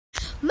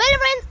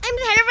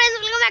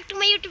friends, welcome back to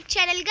my YouTube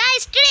channel.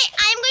 Guys, today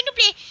I am going to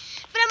play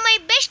from my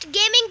best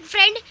gaming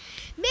friend,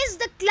 Miss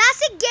the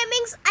Classic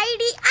Gaming's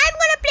ID. I am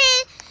going to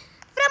play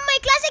from my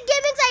Classic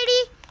Gaming's ID.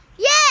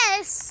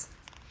 Yes,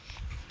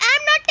 I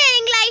am not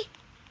telling lie.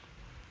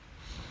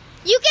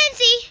 You can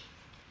see.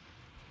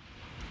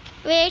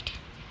 Wait,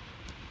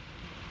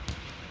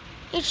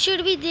 it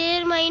should be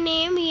there. My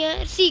name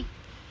here. See,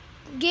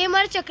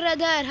 Gamer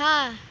Chakradhar.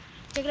 Ha,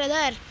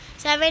 Chakradhar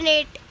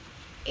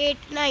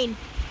 7889.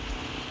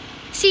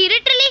 See,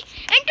 literally,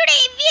 and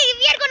today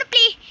we are gonna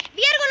play.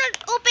 We are gonna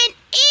open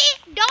a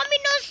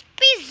Domino's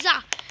pizza.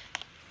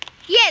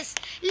 Yes,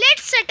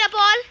 let's set up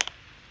all.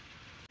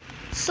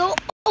 So,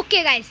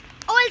 okay, guys,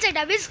 all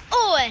setup is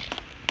over.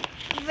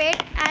 Wait,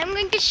 I am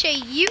going to show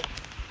you.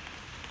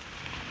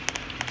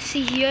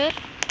 See here.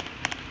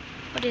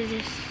 What is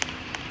this?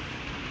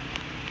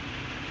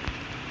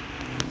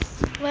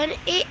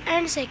 1A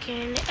and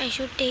second. I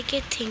should take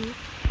a thing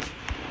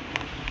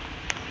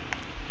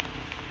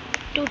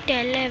to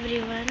tell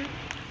everyone.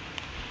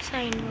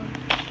 Signboard.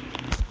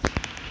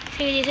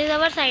 See, this is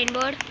our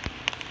signboard.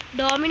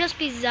 Domino's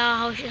Pizza,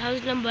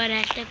 house number,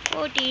 hashtag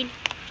 14.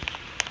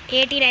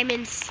 18 I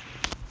means.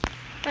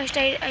 First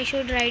I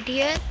should write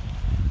here.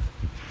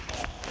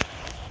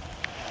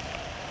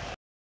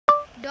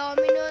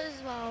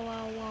 Domino's, wow.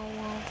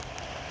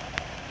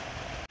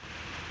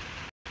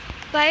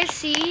 Guys,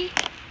 see,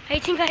 I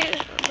think I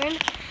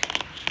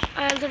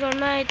also don't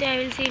know, I think I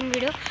will see in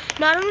video.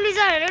 Normal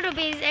pizza 100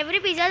 rupees. Every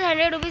pizza is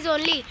 100 rupees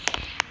only.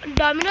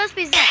 Domino's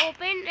Pizza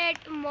open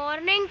at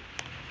morning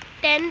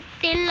 10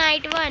 till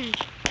night 1.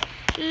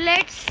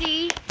 Let's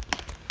see.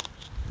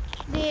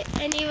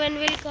 Anyone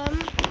will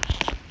come.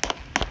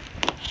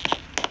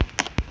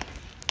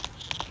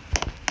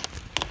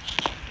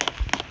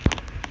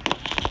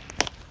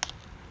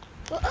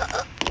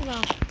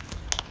 Wow.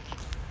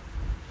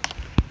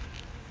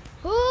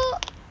 Who?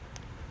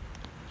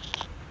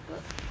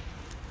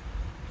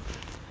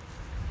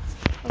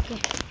 Okay,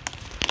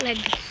 like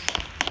this.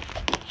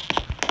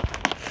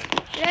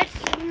 Let's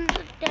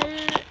tell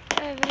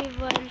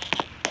everyone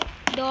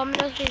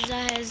Domino's Pizza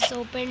has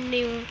opened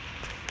new.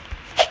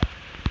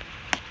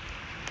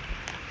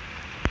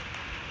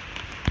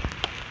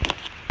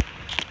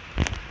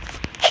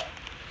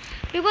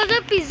 Because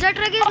the pizza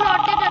truck is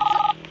not there.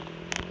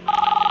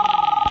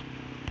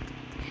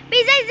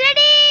 Pizza is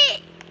ready!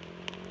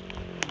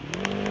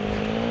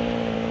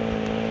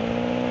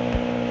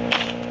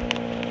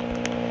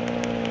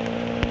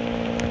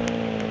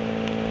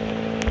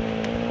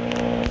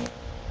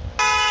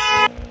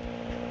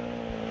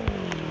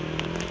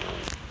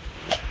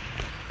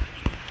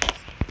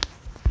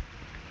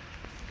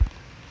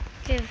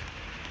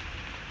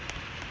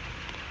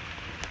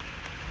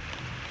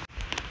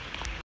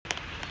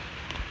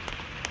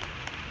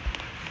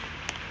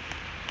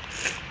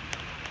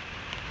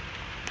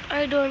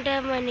 I don't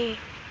have money.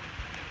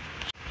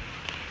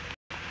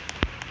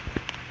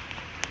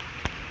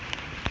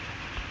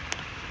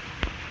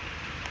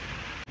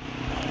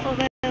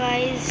 Okay,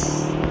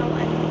 guys, now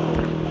I'm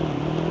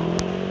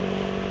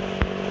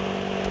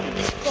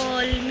just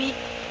call me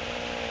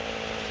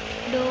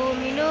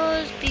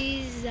Domino's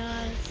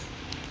Pizzas.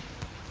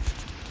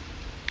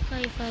 5.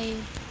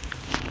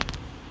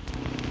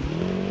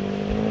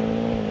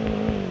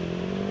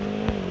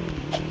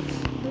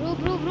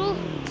 Bro,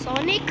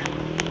 Sonic.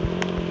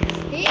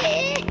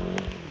 Hey.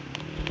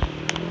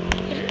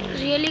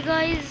 Really,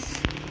 guys?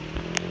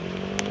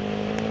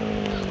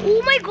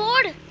 Oh my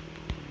God!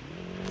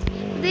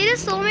 There are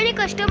so many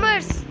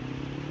customers.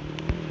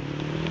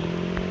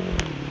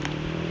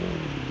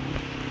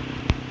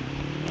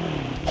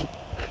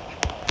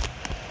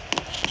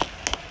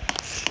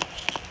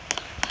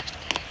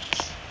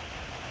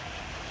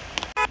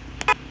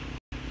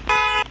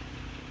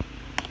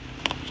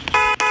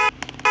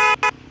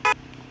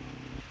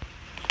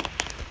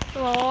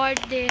 What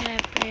they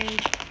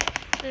happened?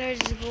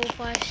 Let's go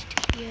first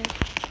here.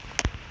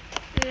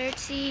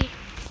 Let's see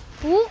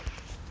who.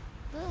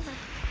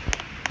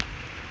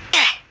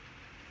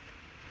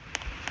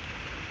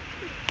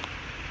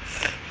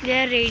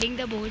 They are raiding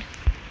the board.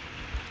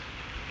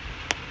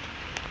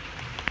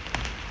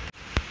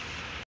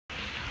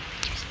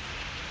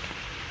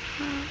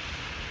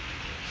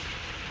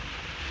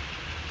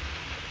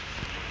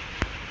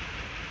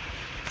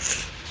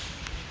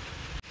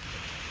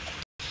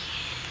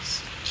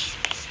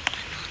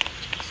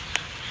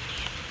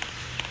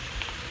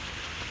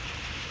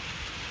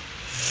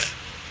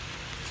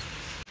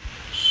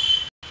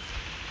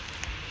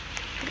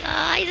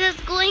 Guys,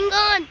 what's going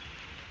on?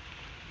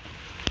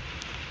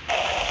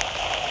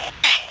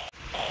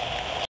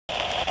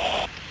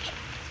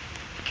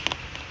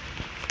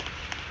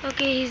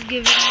 Okay, he's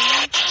giving me.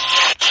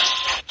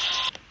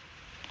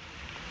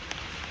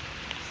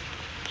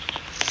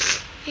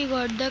 He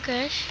got the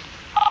cash.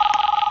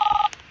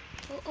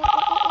 Who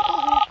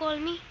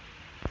called me?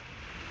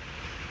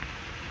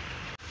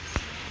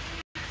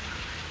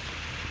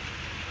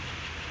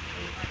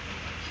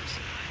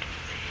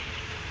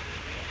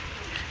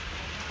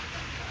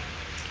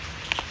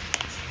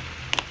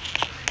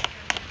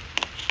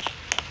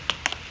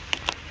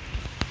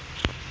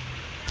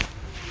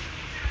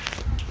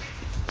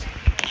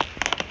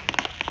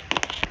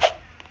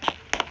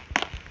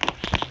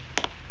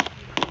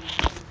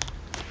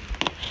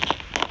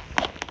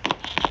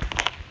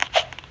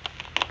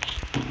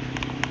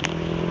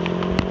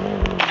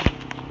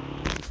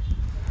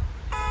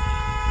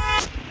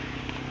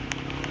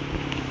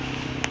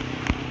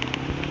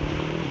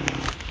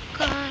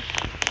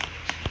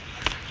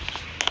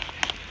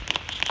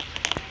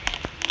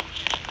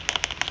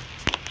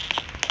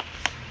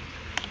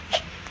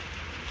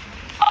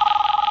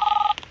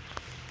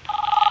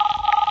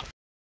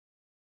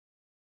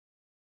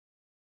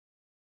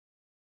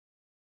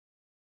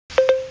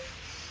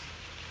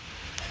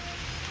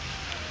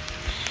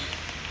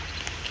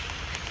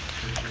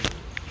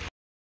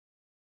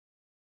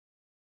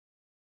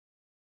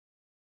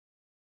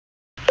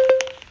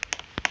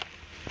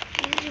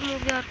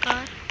 our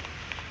car.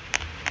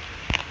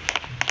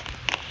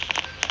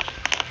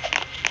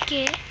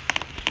 Okay.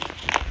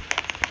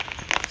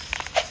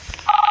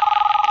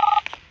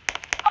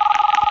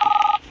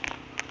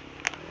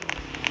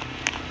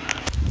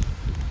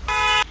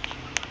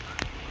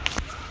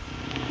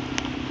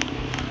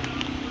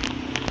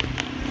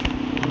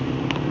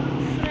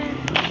 Friend,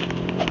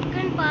 you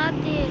can park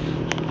there.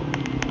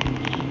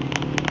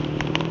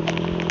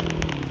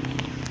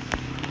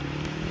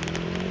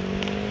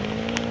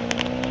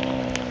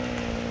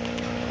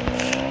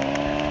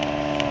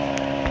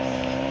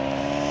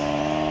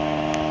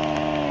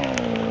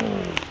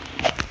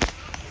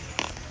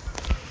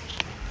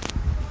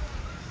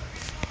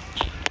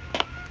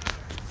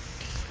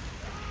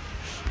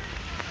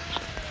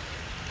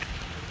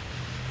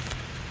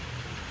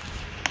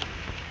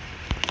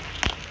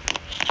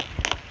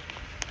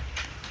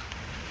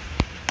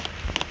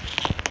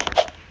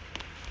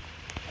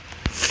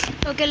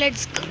 Okay,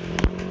 let's go.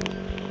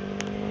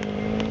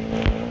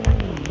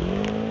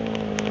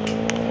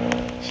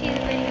 She is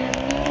very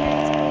happy.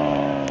 Let's go.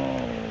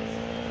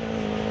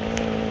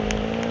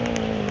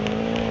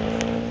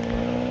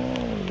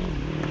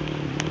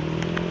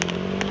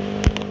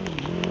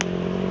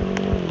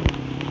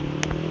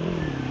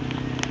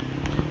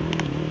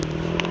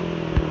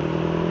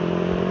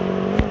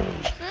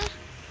 Sir,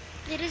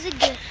 there is a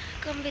girl.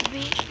 Come with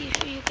me.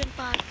 You can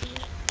park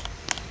here.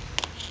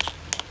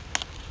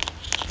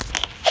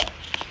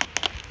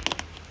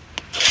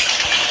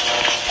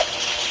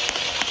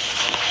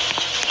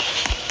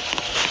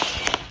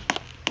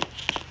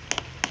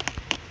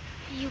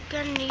 You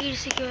can need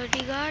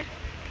security guard.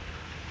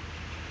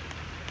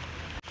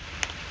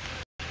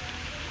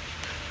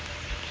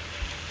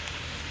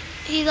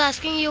 He's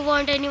asking you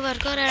want any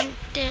worker.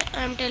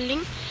 I'm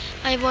telling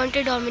I want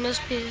a Domino's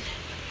pizza.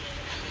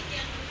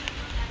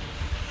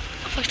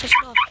 First I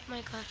should off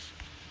my car.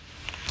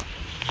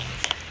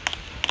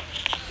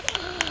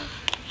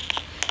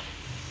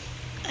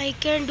 I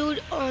can do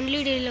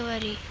only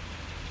delivery.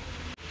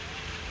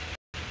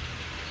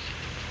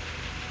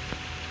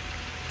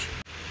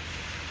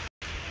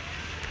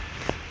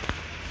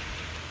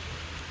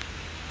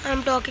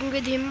 I'm talking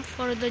with him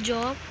for the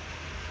job.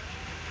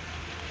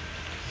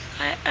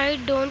 I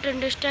don't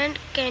understand.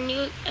 Can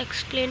you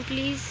explain,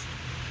 please?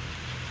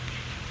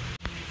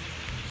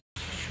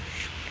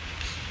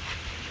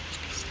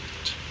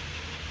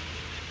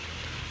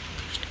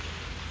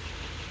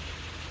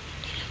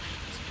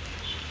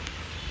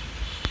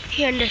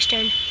 He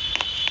understand.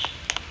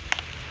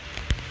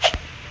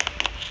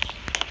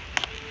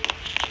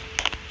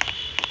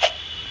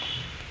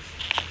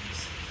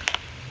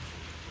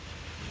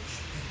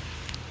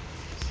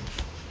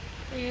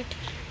 Wait.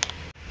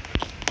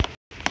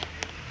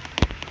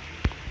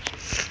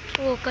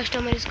 Oh,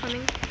 customer is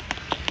coming.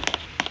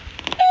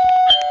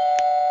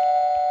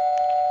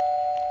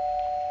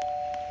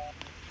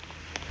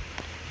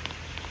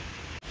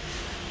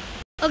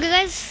 Okay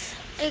guys,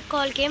 a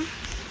call came.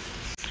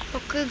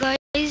 Okay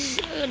guys,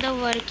 the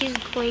work is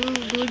going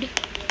good.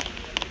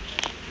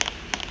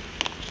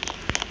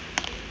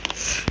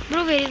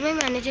 Bro, where is my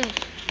manager?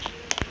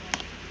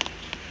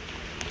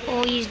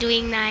 Oh, he's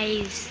doing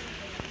nice.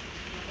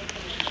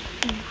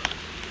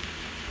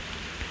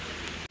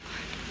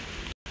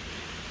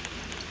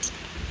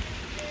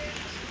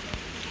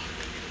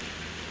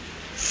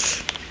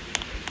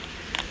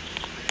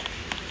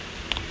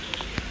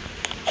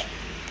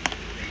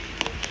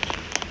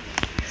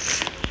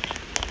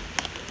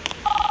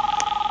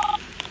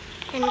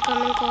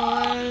 Incoming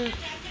call.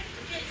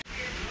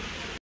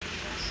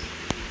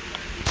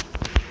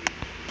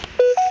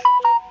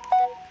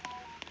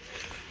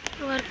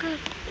 Worker.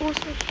 Oh,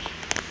 sorry.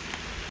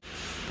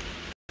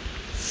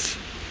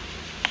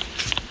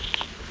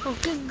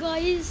 Okay,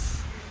 guys.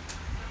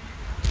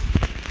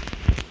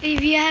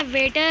 We have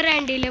waiter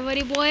and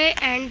delivery boy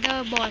and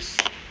the boss.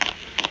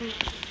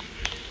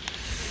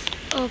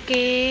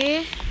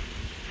 Okay.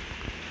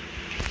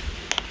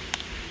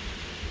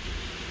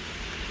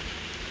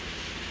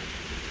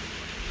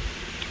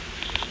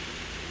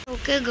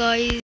 Okay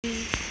guys,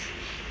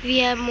 we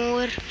have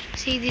more.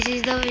 See, she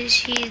is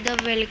the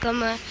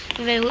welcomer.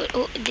 She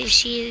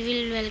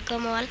will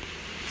welcome all,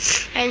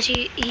 and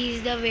he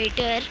is the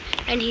waiter,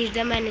 and he is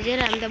the manager.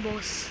 I am the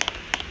boss.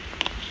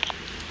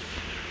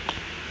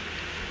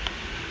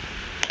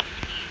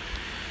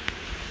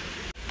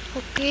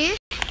 Okay.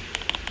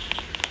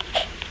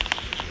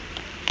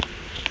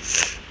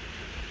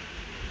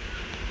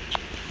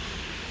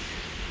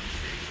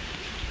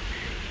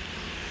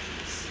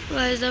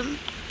 Why is the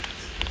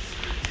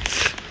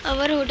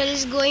our hotel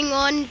is going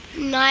on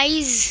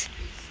nice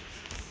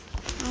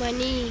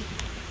money.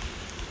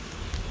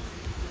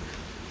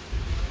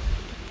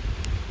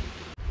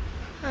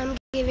 I'm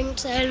giving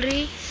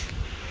salary.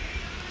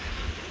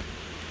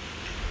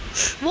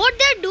 What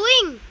they're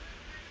doing?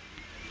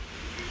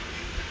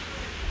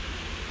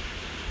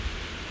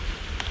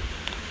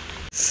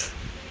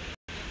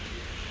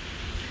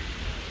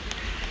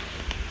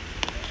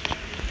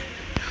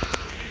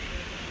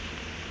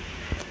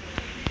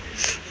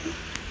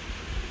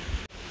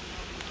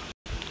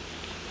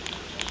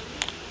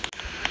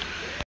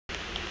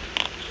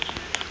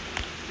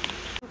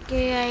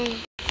 Okay,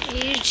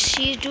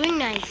 she's doing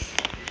nice.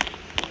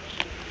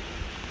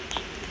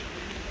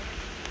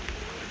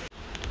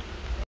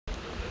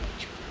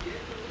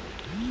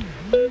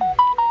 Oh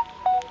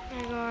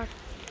my God.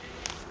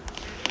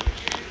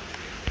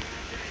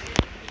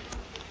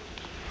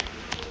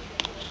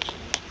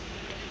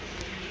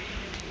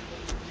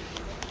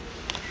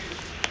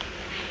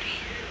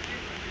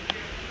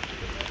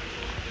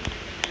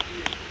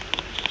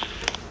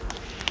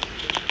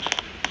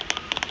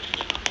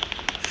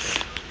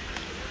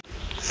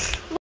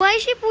 Why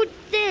she put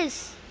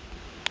this?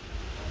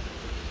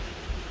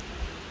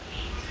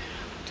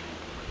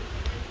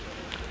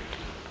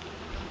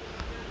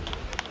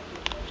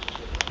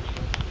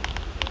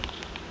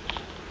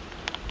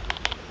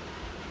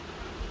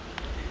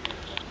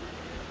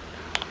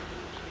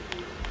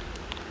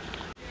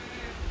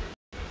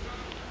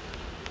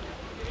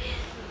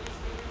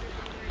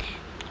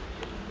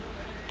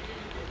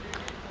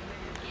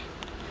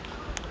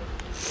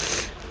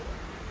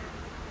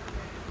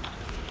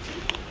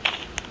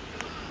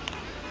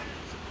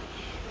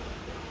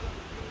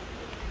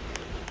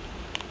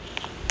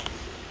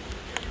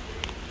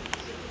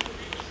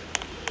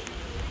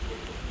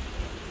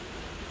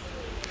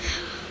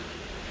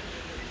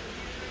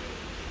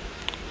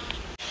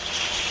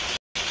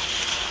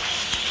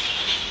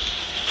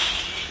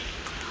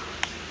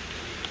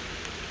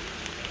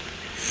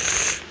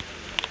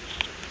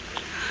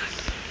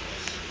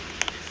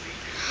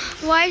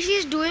 Why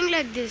she's doing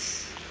like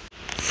this?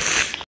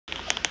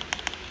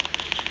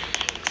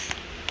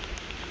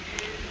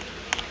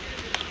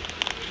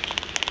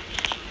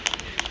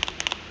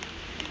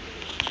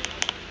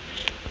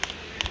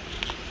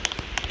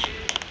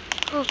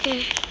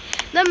 Okay,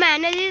 the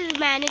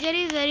manager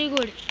is very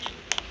good.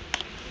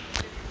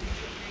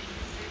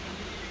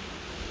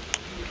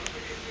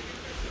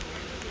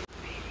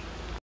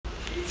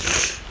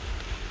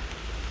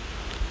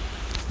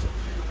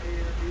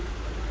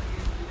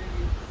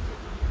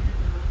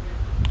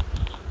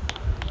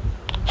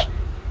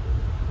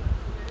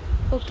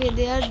 Okay,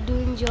 they are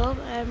doing job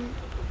and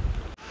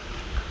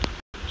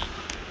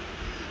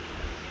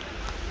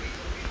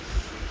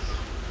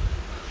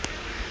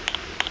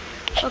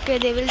okay,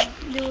 they will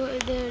do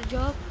their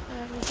job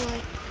and go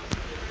ahead.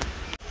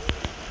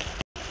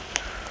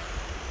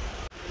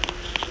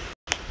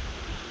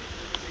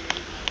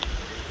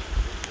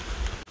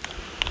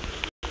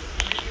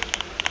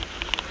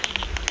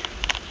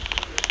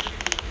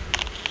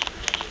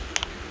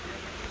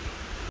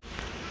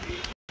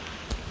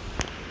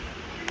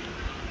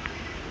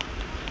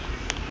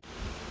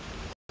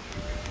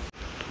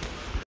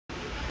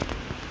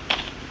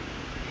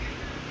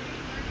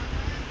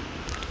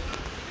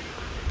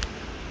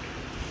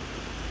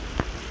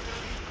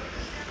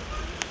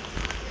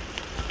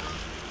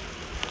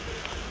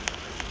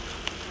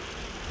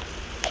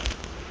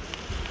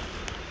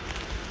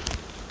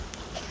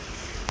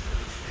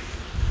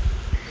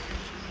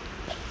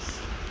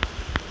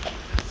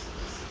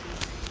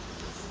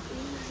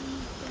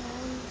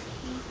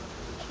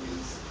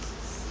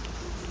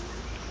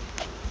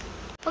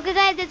 Okay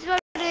guys, that's what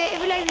today.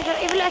 If you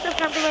like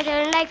subscribe to my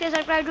channel, like and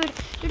subscribe to it.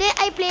 Today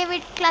I play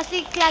with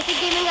classic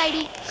gaming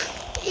ID.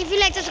 If you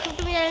like subscribe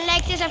to my channel,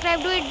 like and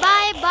subscribe to it.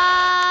 Bye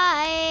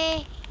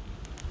bye.